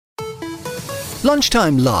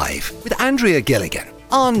Lunchtime Live with Andrea Gilligan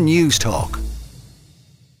on News Talk.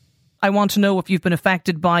 I want to know if you've been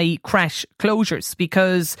affected by creche closures,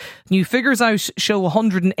 because new figures out show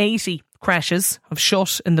 180 creches have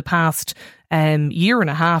shut in the past year and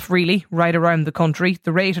a half, really, right around the country.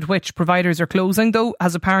 The rate at which providers are closing, though,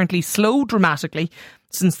 has apparently slowed dramatically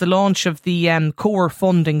since the launch of the core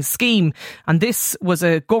funding scheme. And this was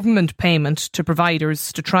a government payment to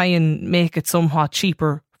providers to try and make it somewhat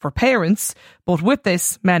cheaper for parents. But with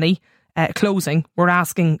this many closing, we're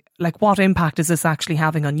asking, what impact is this actually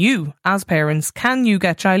having on you as parents? Can you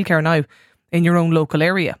get childcare now in your own local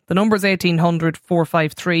area? The number's 1800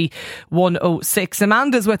 453 106.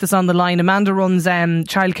 Amanda's with us on the line. Amanda runs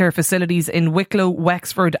childcare facilities in Wicklow,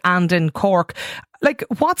 Wexford and in Cork.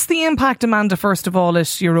 What's the impact, Amanda, first of all,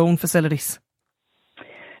 at your own facilities?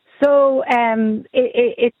 So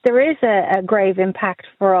there is a grave impact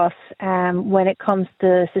for us when it comes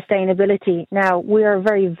to sustainability. Now, we are a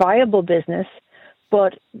very viable business,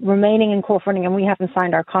 but remaining in core funding, and we haven't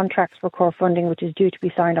signed our contracts for core funding, which is due to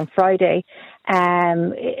be signed on Friday,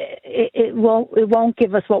 it won't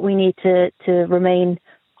give us what we need to remain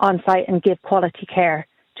on site and give quality care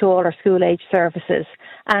to all our school age services.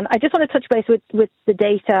 And I just want to touch base with the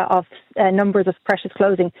data of numbers of creches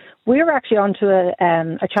closing. We were actually onto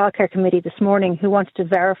a childcare committee this morning who wanted to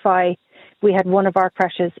verify. We had one of our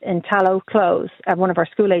creches in Tallow close, one of our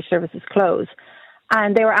school age services close.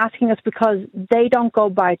 And they were asking us, because they don't go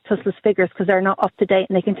by TUSLA's figures because they're not up to date,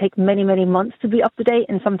 and they can take many, many months to be up to date.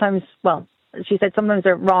 And sometimes, she said sometimes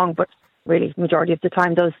they're wrong, but really, majority of the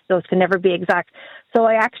time, those can never be exact. So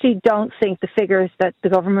I actually don't think the figures that the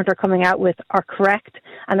government are coming out with are correct,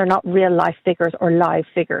 and they're not real life figures or live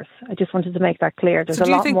figures. I just wanted to make that clear. So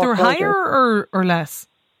do you think they're higher or less?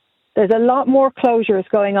 There's a lot more closures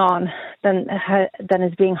going on than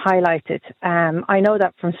is being highlighted. I know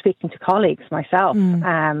that from speaking to colleagues myself.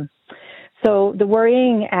 So the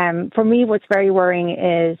worrying, for me, what's very worrying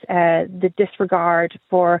is the disregard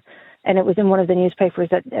for, and it was in one of the newspapers,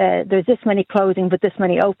 that there's this many closing but this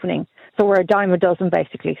many opening. So we're a dime a dozen,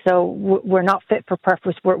 basically. So we're not fit for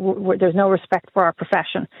purpose. There's no respect for our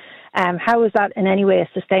profession. How is that in any way a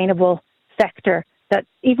sustainable sector, that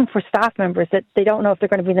even for staff members, that they don't know if they're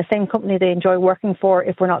going to be in the same company they enjoy working for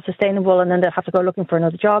if we're not sustainable, and then they'll have to go looking for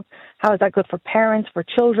another job? How is that good for parents, for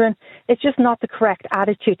children? It's just not the correct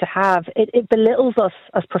attitude to have. It belittles us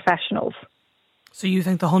as professionals. So you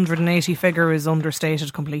think the 180 figure is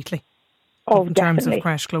understated completely? In terms of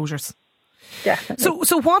creche closures? Definitely.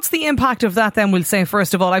 So what's the impact of that then, we'll say,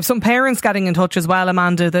 first of all? I've some parents getting in touch as well,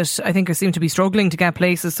 Amanda, that I think seem to be struggling to get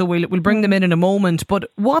places, so we'll bring them in a moment. But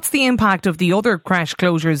what's the impact of the other creche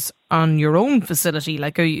closures on your own facility?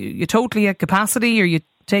 Are you totally at capacity? Are you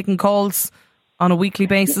taking calls on a weekly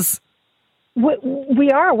basis? We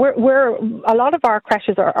are. We're a lot of our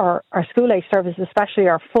creches, our school age services especially,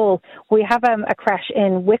 are full. We have a creche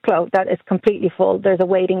in Wicklow that is completely full. There's a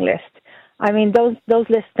waiting list. I mean, those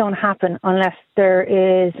lists don't happen unless there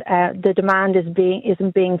is the demand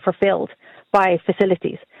isn't being fulfilled by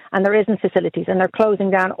facilities, and there isn't facilities, and they're closing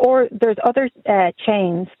down. Or there's other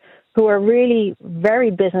chains who are really very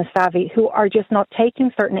business savvy who are just not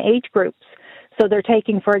taking certain age groups. So they're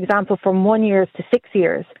taking, for example, from 1 year to 6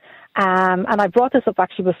 years. And I brought this up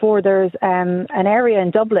actually before. There's an area in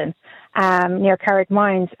Dublin near Carrick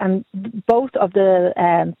Mines, and both of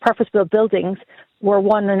the purpose-built buildings were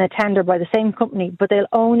won in a tender by the same company, but they'll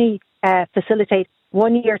only facilitate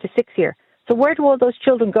 1 year to 6 year. So where do all those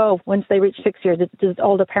children go once they reach 6 years? Does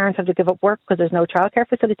all the parents have to give up work because there's no childcare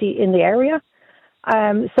facility in the area?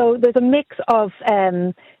 So there's a mix of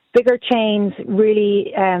bigger chains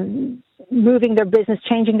really moving their business,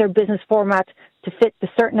 changing their business format to fit the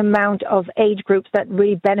certain amount of age groups that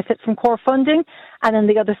really benefit from core funding. And then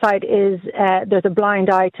the other side is there's a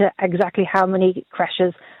blind eye to exactly how many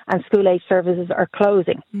creches and school age services are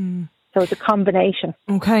closing. So it's a combination.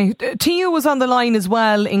 Okay. Tia was on the line as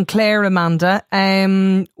well in Clare, Amanda.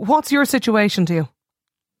 What's your situation, Tia?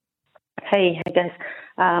 Hey guys.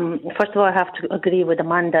 First of all, I have to agree with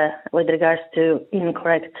Amanda with regards to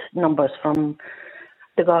incorrect numbers from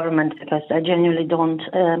the government, because I genuinely don't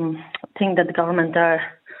think that the government are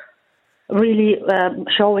really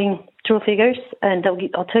showing true figures. And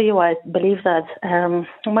I'll tell you why I believe that.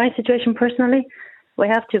 My situation personally, we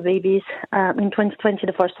have two babies. In 2020,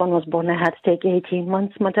 the first one was born. I had to take 18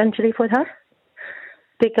 months maternity leave with her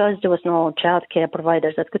because there was no childcare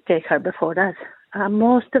providers that could take her before that.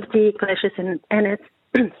 Most of the creches in Ennis,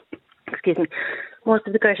 excuse me, most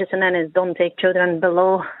of the creches in Ennis don't take children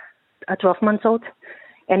below 12 months old.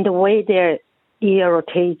 And the way their year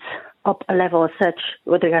rotates up a level as such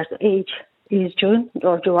with regards to age is June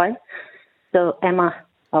or July. So Emma,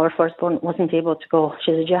 our firstborn, wasn't able to go.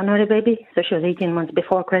 She's a January baby, so she was 18 months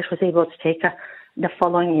before creche was able to take her the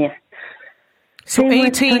following year. So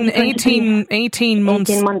 18 months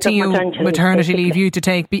to you maternity leave you to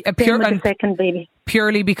take second baby.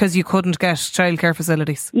 Purely because you couldn't get childcare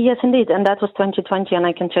facilities. Yes, indeed, and that was 2020, and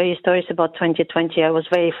I can tell you stories about 2020. I was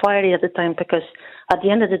very fiery at the time because at the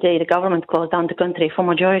end of the day, the government closed down the country for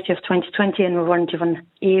majority of 2020, and we weren't even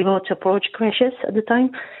able to approach creches at the time.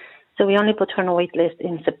 So we only put her on a wait list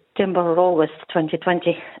in September or August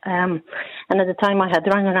 2020. And at the time I had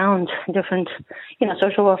run around different,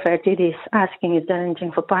 social welfare duties asking is there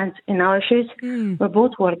anything for parents in our shoes. We're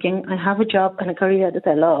both working. I have a job and a career that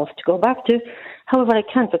I love to go back to. However, I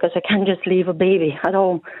can't because I can't just leave a baby at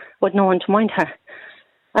home with no one to mind her.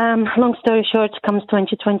 Long story short, comes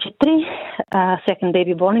 2023, second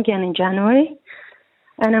baby born again in January.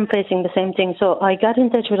 And I'm facing the same thing. So I got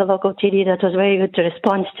in touch with a local TD that was very good to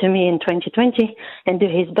respond to me in 2020 and do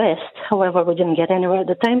his best. However, we didn't get anywhere at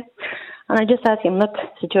the time. And I just asked him, look,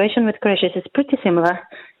 situation with creches is pretty similar.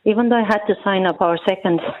 Even though I had to sign up our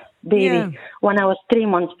second baby when I was 3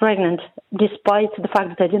 months pregnant, despite the fact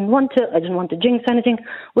that I didn't want to jinx anything,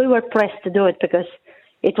 we were pressed to do it because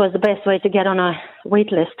it was the best way to get on a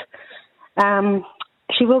wait list.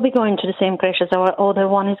 She will be going to the same creche as our older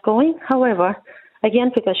one is going. However,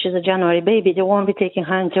 again, because she's a January baby, they won't be taking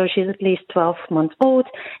her until she's at least 12 months old.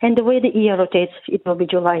 And the way the year rotates, it will be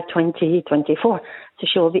July 2024. So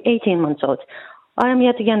she will be 18 months old. I am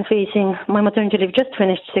yet again facing, my maternity leave just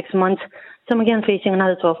finished 6 months. So I'm again facing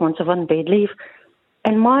another 12 months of unpaid leave.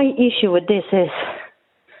 And my issue with this is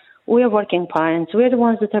we're working parents. We're the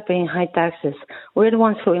ones that are paying high taxes. We're the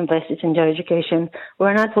ones who invested in their education.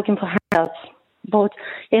 We're not looking for handouts, both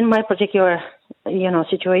in my particular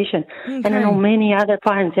situation. Okay. And I know many other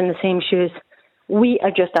parents in the same shoes. We are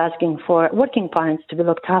just asking for working parents to be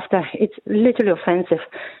looked after. It's literally offensive.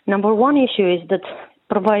 Number one issue is that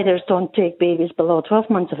providers don't take babies below 12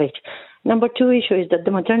 months of age. Number two issue is that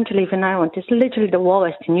the maternity leave in Ireland is literally the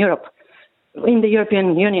lowest in Europe, in the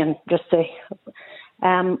European Union, just say.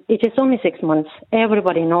 It is only 6 months.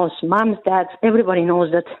 Everybody knows, moms, dads, everybody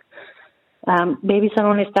knows that babies are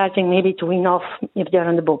only starting maybe to wean off if they're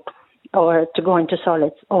on the boob, or to go into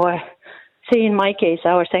solids, or say in my case,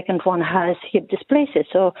 our second one has hip dysplasia,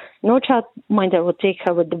 so no childminder would take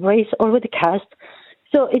her with the brace or with the cast.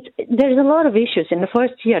 So there's a lot of issues. In the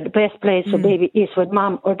first year, the best place for baby is with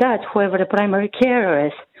mom or dad, whoever the primary carer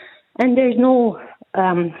is. And there's no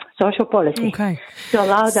social policy to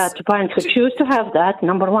allow that to parents who choose to have that,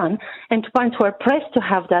 number one, and to parents who are pressed to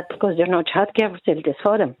have that because there are no childcare facilities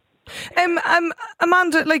for them.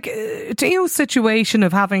 Amanda, Teo's situation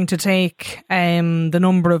of having to take the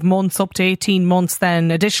number of months, up to 18 months,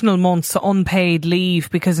 then additional months unpaid leave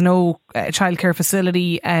because no childcare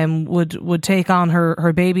facility would take on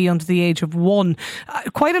her baby under the age of 1.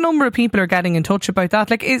 Quite a number of people are getting in touch about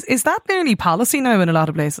that. Is that nearly policy now in a lot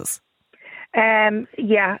of places?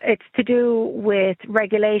 It's to do with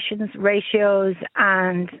regulations, ratios,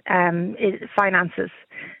 and finances.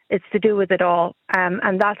 It's to do with it all.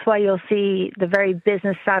 And that's why you'll see the very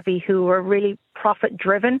business savvy who are really profit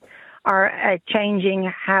driven are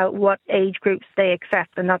changing what age groups they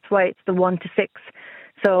accept. And that's why it's the 1 to 6.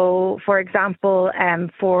 So, for example,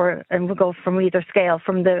 and we'll go from either scale,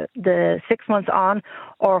 from the 6 months on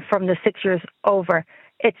or from the 6 years over.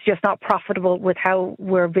 It's just not profitable with how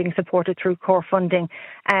we're being supported through core funding.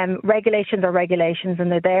 Regulations are regulations,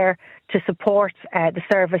 and they're there to support the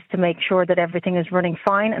service to make sure that everything is running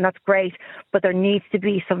fine, and that's great. But there needs to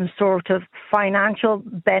be some sort of financial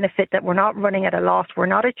benefit that we're not running at a loss. We're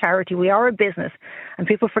not a charity. We are a business, and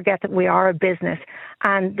people forget that we are a business.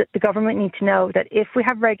 And the government need to know that if we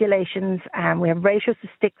have regulations and we have ratios to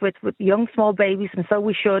stick with young, small babies, and so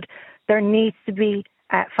we should, there needs to be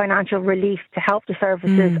financial relief to help the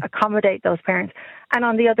services accommodate those parents. And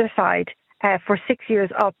on the other side, for 6 years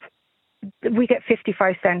up, we get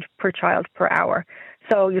 55 cents per child per hour.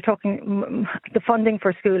 So you're talking, the funding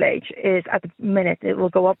for school age is at the minute, it will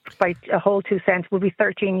go up by a whole 2 cents, will be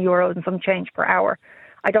 €13 and some change per hour.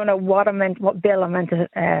 I don't know what bill I meant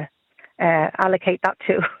to allocate that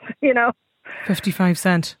to, 55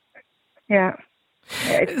 cents. Yeah.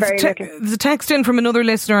 It's very There's a text in from another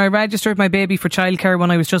listener. I registered my baby for childcare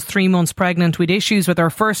when I was just 3 months pregnant. We'd issues with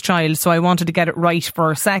our first child, so I wanted to get it right for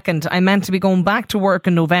our second. I meant to be going back to work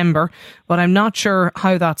in November, but I'm not sure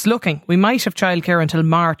how that's looking. We might have childcare until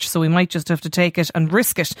March, so we might just have to take it and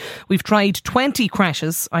risk it. We've tried 20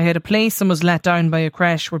 creches. I had a place and was let down by a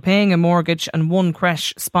creche. We're paying a mortgage and 1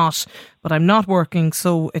 creche spot, but I'm not working,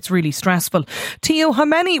 so it's really stressful. Teo, how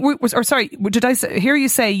many, did I hear you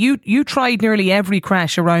say you tried nearly every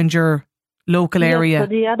creche around your local area. So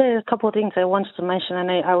the other couple of things I wanted to mention, and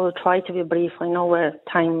I will try to be brief. I know we're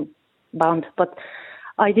time bound, but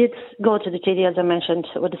I did go to the GD, as I mentioned,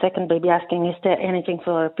 with the second baby, asking, is there anything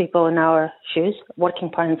for people in our shoes,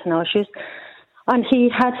 working parents in our shoes? And he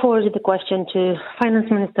had forwarded the question to Finance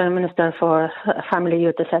Minister and Minister for Family,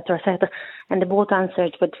 Youth, etc., etc., and they both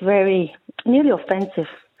answered with very nearly offensive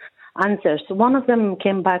answers. One of them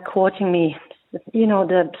came back quoting me,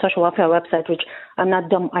 the social welfare website, which I'm not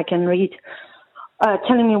dumb, I can read,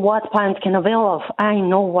 telling me what parents can avail of. I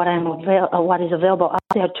know what is available out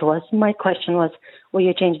there to us. My question was, will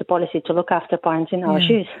you change the policy to look after parents in our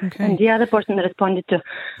shoes? Okay. And the other person responded to,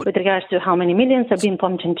 with regards to how many millions have been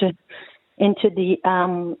pumped into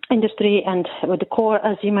the industry and with the core,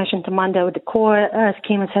 as you mentioned, Amanda, with the core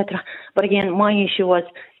scheme, etc. But again, my issue was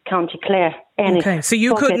County Clare. Okay, so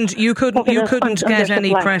you couldn't get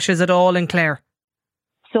any creches at all in Clare.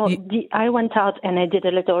 So I went out and I did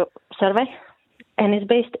a little survey, and it's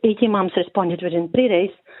based 80 mums responded within 3 days.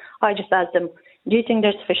 I just asked them, do you think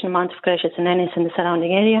there's sufficient amount of creches and nannies in the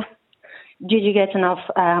surrounding area? Did you get enough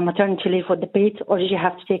maternity leave for the paid, or did you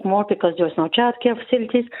have to take more because there was no childcare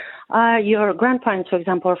facilities? Are your grandparents, for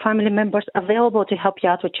example, or family members available to help you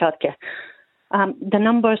out with childcare? The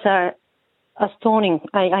numbers are astounding.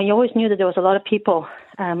 I always knew that there was a lot of people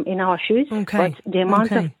in our shoes, but the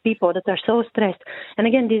amount of people that are so stressed, and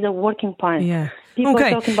again, these are working parents. Yeah. People are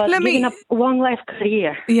talking about giving up one life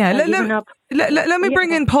career. Yeah, let me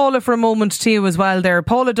bring in Paula for a moment to you as well there.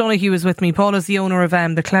 Paula Donoghue is with me. Paula's the owner of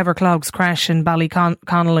the Clever Clogs creche in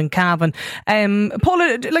Ballyconnell and Cavan.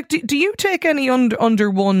 Paula, do you take any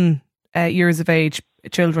under 1 years of age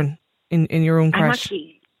children in your own creche?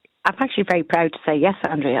 I'm actually very proud to say yes,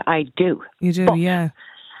 Andrea, I do. You do, but yeah.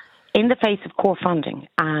 In the face of core funding,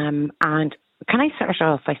 and can I start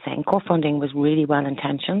off by saying core funding was really well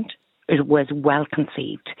intentioned, it was well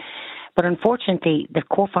conceived, but unfortunately the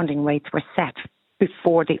core funding rates were set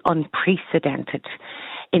before the unprecedented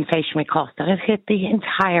inflationary cost that has hit the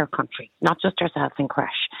entire country, not just ourselves in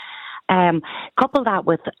creche. Couple that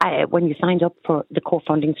with when you signed up for the core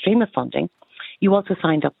funding stream of funding, you also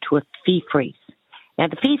signed up to a fee freeze. Now,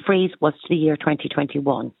 the fee freeze was to the year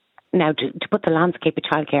 2021. Now, to put the landscape of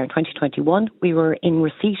childcare in 2021, we were in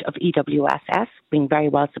receipt of EWSS, being very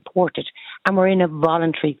well supported, and we're in a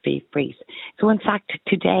voluntary fee freeze. So, in fact,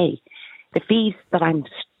 today, the fees that I'm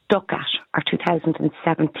stuck at are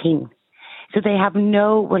 2017. So they have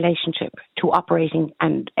no relationship to operating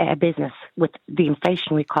a business with the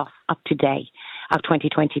inflationary costs of today, of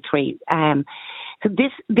 2023. So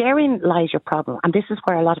therein lies your problem. And this is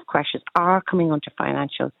where a lot of creches are coming under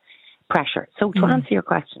financial pressure. So to answer your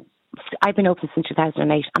question, I've been open since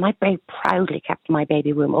 2008, and I very proudly kept my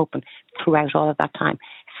baby room open throughout all of that time.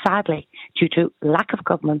 Sadly, due to lack of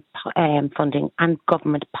government funding and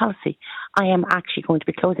government policy, I am actually going to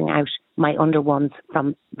be closing out my under ones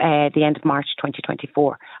from the end of March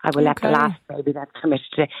 2024. I will let the last baby that's committed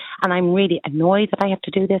to it. And I'm really annoyed that I have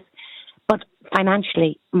to do this. But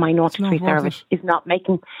financially, my 0 to 3 service is not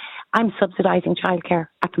making... I'm subsidising childcare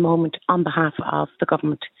at the moment on behalf of the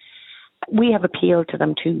government. We have appealed to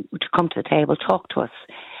them to come to the table, talk to us.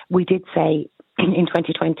 We did say in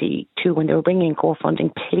 2022, when they were bringing in core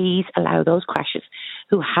funding, please allow those creches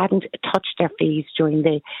who hadn't touched their fees during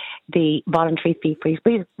the voluntary fee freeze,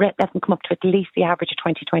 please let them come up to at least the average of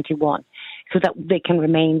 2021 so that they can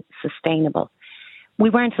remain sustainable.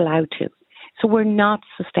 We weren't allowed to. So we're not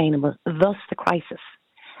sustainable, thus the crisis.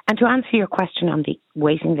 And to answer your question on the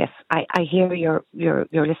waiting list, I hear your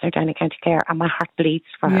listener down in County Clare, and my heart bleeds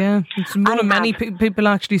for her. Yeah, it's one of many people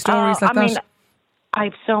actually, stories like that. Mean, I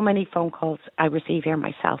have so many phone calls I receive here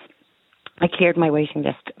myself. I cleared my waiting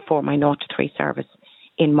list for my 0 to 3 service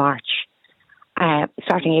in March.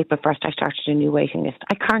 Starting April 1st, I started a new waiting list.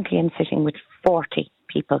 I currently am sitting with 40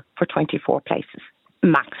 people for 24 places,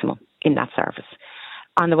 maximum, in that service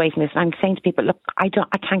on the waiting list. I'm saying to people, look, I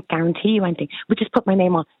can't guarantee you anything, but just put my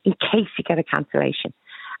name on in case you get a cancellation.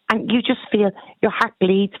 And you just feel your heart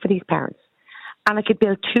bleeds for these parents. And I could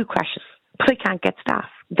build 2 creches, but I can't get staff.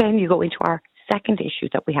 Then you go into our second issue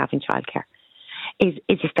that we have in childcare, is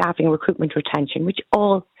your staffing, recruitment, retention, which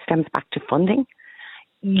all stems back to funding.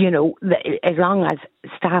 You know, as long as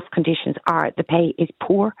staff conditions are, the pay is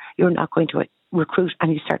poor, you're not going to recruit,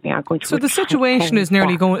 and you certainly aren't going to. So the situation is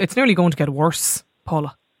nearly going to get worse,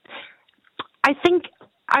 Paula. I think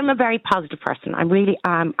I'm a very positive person. I'm really,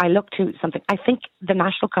 I look to something. I think the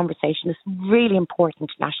national conversation, this really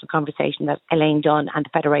important national conversation that Elaine Dunn and the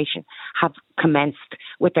Federation have commenced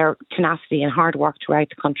with their tenacity and hard work throughout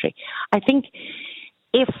the country. I think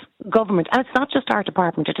if government, and it's not just our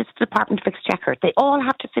department, it's the Department of Exchequer, they all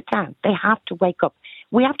have to sit down. They have to wake up.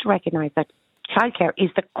 We have to recognise that childcare is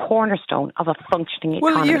the cornerstone of a functioning economy.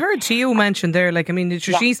 Well, you heard Theo mention there,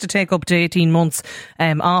 she used to take up to 18 months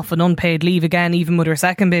off and unpaid leave again, even with her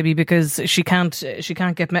second baby, because she can't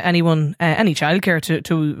get anyone, any childcare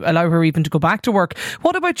to allow her even to go back to work.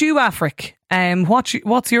 What about you, Afric?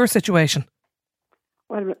 What's your situation?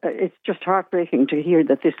 Well, it's just heartbreaking to hear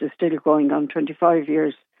that this is still going on 25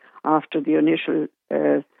 years after the initial,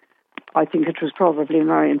 I think it was probably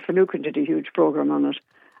Marion Finucane did a huge programme on it.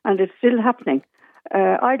 And it's still happening.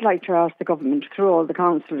 I'd like to ask the government, through all the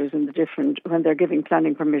councillors in the different, when they're giving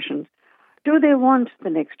planning permissions, do they want the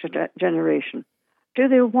next generation? Do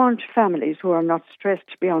they want families who are not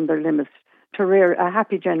stressed beyond their limits to rear a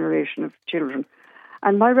happy generation of children?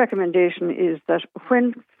 And my recommendation is that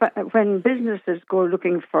when businesses go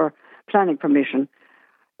looking for planning permission,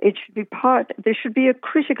 it should be there should be a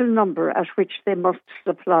critical number at which they must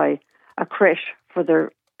supply a creche for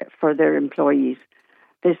their employees.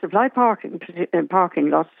 They supply parking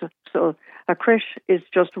lots, so a creche is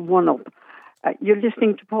just one up. You're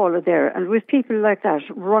listening to Paula there, and with people like that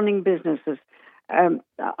running businesses,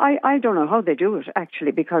 I don't know how they do it,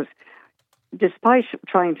 actually, because despite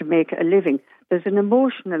trying to make a living, there's an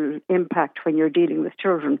emotional impact when you're dealing with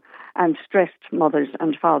children and stressed mothers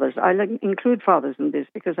and fathers. I'll include fathers in this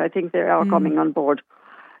because I think they are coming on board.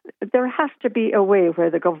 There has to be a way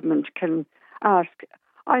where the government can ask.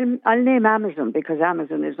 I'll name Amazon because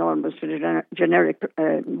Amazon is almost a generic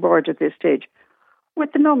word at this stage.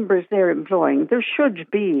 With the numbers they're employing, there should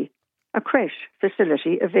be a creche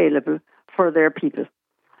facility available for their people.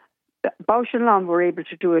 Bausch and Lomb were able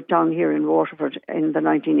to do it down here in Waterford in the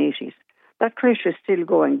 1980s. That creche is still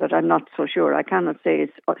going, but I'm not so sure. I cannot say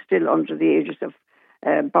it's still under the aegis of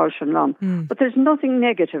Bausch and Lomb. But there's nothing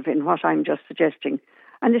negative in what I'm just suggesting,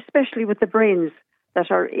 and especially with the brains that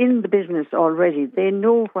are in the business already. They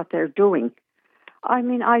know what they're doing. I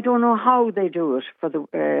mean, I don't know how they do it for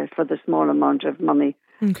the small amount of money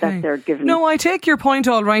that they're given. No, I take your point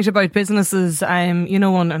all right about businesses,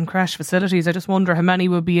 and creche facilities. I just wonder how many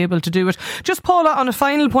will be able to do it. Just, Paula, on a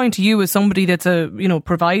final point to you as somebody that's a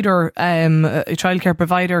provider, a childcare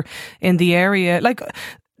provider in the area,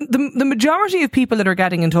 the majority of people that are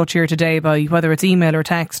getting in touch here today, by whether it's email or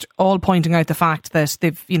text, all pointing out the fact that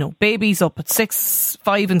they've, babies up at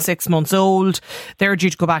 5 and 6 months old, they're due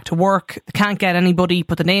to go back to work, they can't get anybody,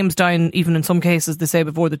 put the names down, even in some cases they say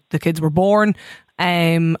before the kids were born,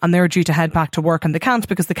 and they're due to head back to work, and they can't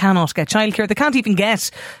because they cannot get childcare. They can't even get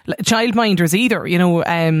childminders either,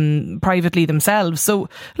 privately themselves. So,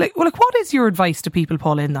 what is your advice to people,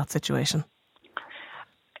 Paula, in that situation?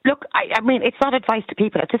 Look, I mean, it's not advice to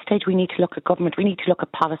people. At this stage, we need to look at government. We need to look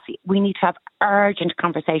at policy. We need to have urgent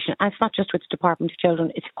conversation. And it's not just with the Department of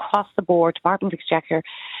Children. It's across the board. Department of Exchequer,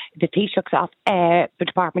 the Taoiseach's the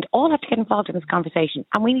department, all have to get involved in this conversation.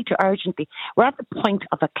 And we need to urgently. We're at the point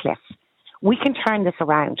of a cliff. We can turn this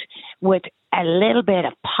around with a little bit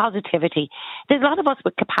of positivity. There's a lot of us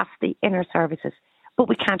with capacity in our services, but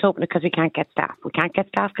we can't open it because we can't get staff. We can't get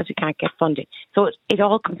staff because we can't get funding. So it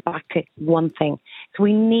all comes back to one thing. So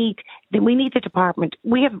we need the department.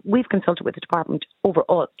 We've consulted with the department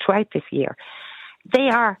throughout this year. They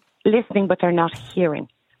are listening, but they're not hearing.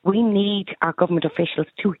 We need our government officials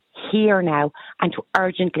to hear now and to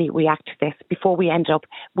urgently react to this before we end up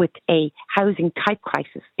with a housing type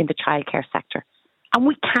crisis in the childcare sector. And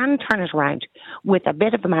we can turn it around with a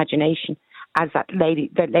bit of imagination, as that lady,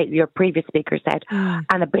 your previous speaker said,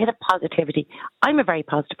 and a bit of positivity. I'm a very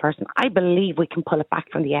positive person. I believe we can pull it back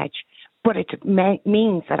from the edge. But it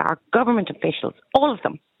means that our government officials, all of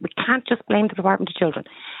them, we can't just blame the Department of Children.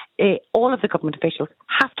 All of the government officials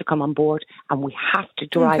have to come on board, and we have to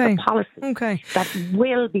drive a policy that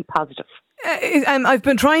will be positive. I've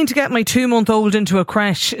been trying to get my 2-month-old into a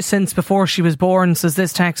creche since before she was born, says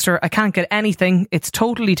this texter. I can't get anything. It's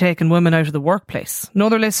totally taken women out of the workplace.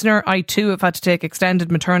 Another listener, I too have had to take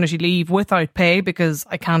extended maternity leave without pay because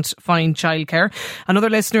I can't find childcare. Another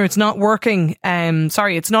listener, it's not working.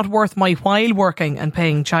 It's not worth my while working and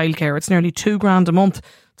paying childcare. It's nearly $2,000 a month.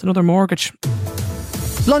 It's another mortgage.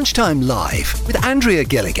 Lunchtime Live with Andrea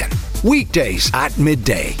Gilligan. Weekdays at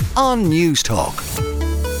midday on News Talk.